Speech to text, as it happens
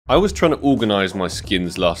I was trying to organize my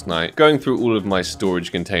skins last night, going through all of my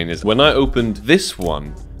storage containers. When I opened this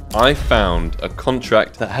one, I found a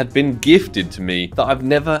contract that had been gifted to me that I've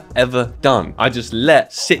never ever done. I just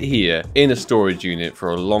let sit here in a storage unit for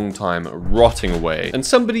a long time, rotting away. And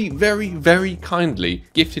somebody very, very kindly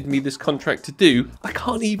gifted me this contract to do. I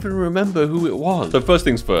can't even remember who it was. So first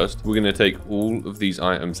things first, we're gonna take all of these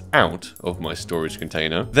items out of my storage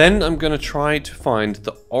container. Then I'm gonna try to find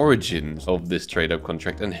the origins of this Tradeup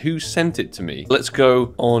contract and who sent it to me. Let's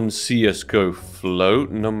go on CSGO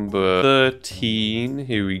float number 13.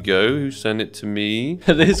 Here we go. Who sent it to me?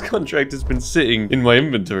 This contract has been sitting in my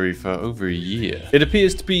inventory for over a year. It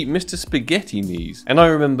appears to be Mr. Spaghetti Knees. And I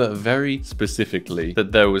remember very specifically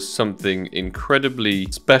that there was something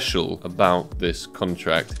incredibly special about this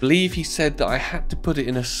contract. I believe he said that I had to put it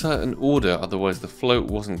in a certain order, otherwise the float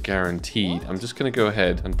wasn't guaranteed. I'm just going to go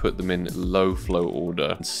ahead and put them in low flow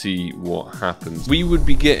order and see what happens. We would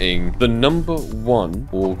be getting the number 1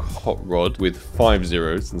 Org Hot Rod with 5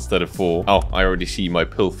 zeros instead of 4. Oh, I already see my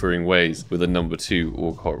pilfering ways with a number 2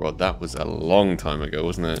 Org Hot Rod. That was a long time ago,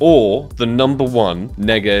 wasn't it? Or the number 1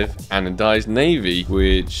 Negev Anodized Navy,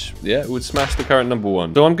 which, yeah, would smash the current number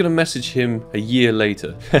 1. So I'm going to message him a year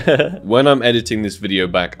later. When I'm editing this video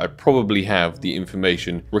back, I probably have the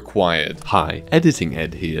information required. Hi, Editing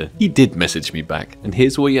Ed here. He did message me back, and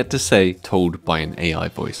here's what he had to say, told by an AI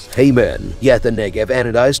voice. Hey man, yeah, the Negev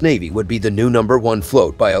Anodized Navy would be the new number 1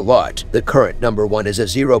 float by a lot. The current number 1 is a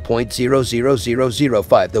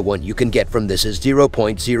 0.00005. The one you can get from this is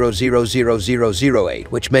 0.000008,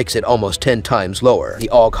 which makes it almost 10 times lower.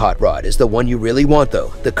 The AUG Hot Rod is the one you really want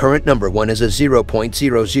though. The current number 1 is a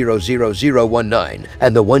 0.000019,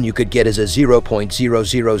 and the one you could get is a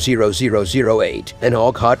 0.000008. An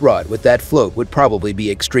AUG Hot Rod with that float would probably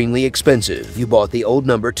be extremely expensive. You bought the old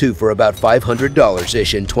number 2 for about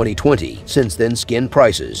 $500-ish in 2020. Since then, skin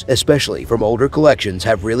prices, especially from older collections,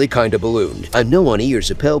 have really kinda ballooned. I'm no on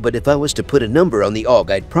ears Appel, but if I was to put a number on the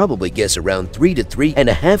AUG, I'd probably guess around 3 to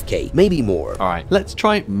 3.5K, maybe more. Alright, let's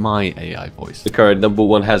try my AI voice. The current number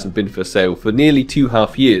 1 hasn't been for sale for nearly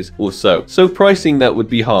 2.5 years or so. So pricing that would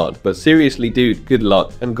be hard, but seriously dude, good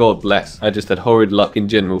luck and God bless. I just had horrid luck in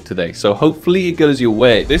general today, so hopefully it goes your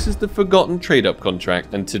way. This is the forgotten Tradeup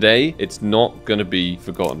contract, and today it's not gonna be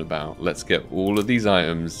forgotten about. Let's get all of these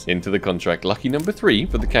items into the contract. Lucky number 3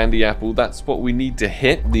 for the candy apple. That's what we need to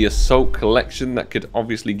hit. The assault collection that could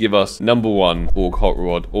obviously give us number 1 Org Hot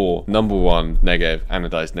Rod or number 1 Negev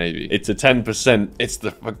Anodized Navy. It's a 10%. It's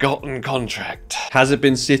the forgotten contract. Has it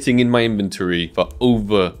been sitting in my inventory for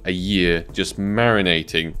over a year, just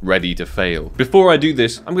marinating, ready to fail? Before I do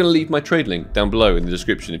this, I'm going to leave my trade link down below in the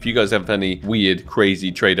description. If you guys have any weird,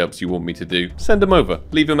 crazy trade ups you want me to do, send them over.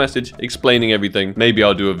 Leave a message explaining everything. Maybe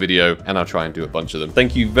I'll do a video and I'll try and do a bunch of them.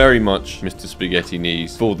 Thank you very much, Mr. Spaghetti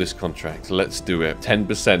Knees, for this contract. Let's do it.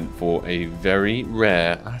 10% for a very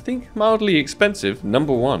rare, I think mildly expensive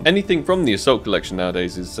number 1. Anything from the assault collection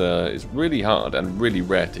nowadays is really hard and really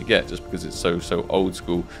rare to get just because it's so old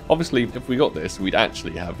school. Obviously, if we got this, we'd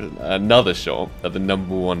actually have another shot at the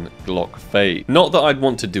number 1 Glock Fade. Not that I'd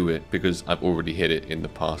want to do it because I've already hit it in the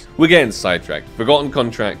past. We're getting sidetracked. Forgotten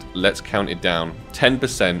contract. Let's count it down.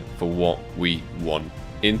 10% for what we want.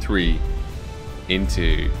 In 3, in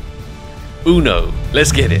 2, uno.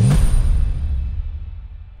 Let's get it.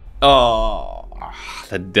 Oh.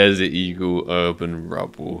 The Desert Eagle Urban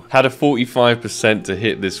Rubble. Had a 45% to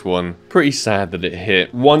hit this one. Pretty sad that it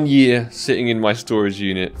hit. 1 year sitting in my storage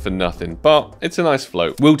unit for nothing, but it's a nice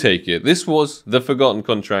float. We'll take it. This was the forgotten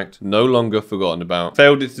contract, no longer forgotten about.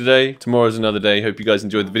 Failed it today. Tomorrow's another day. Hope you guys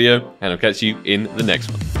enjoyed the video, and I'll catch you in the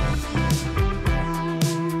next one.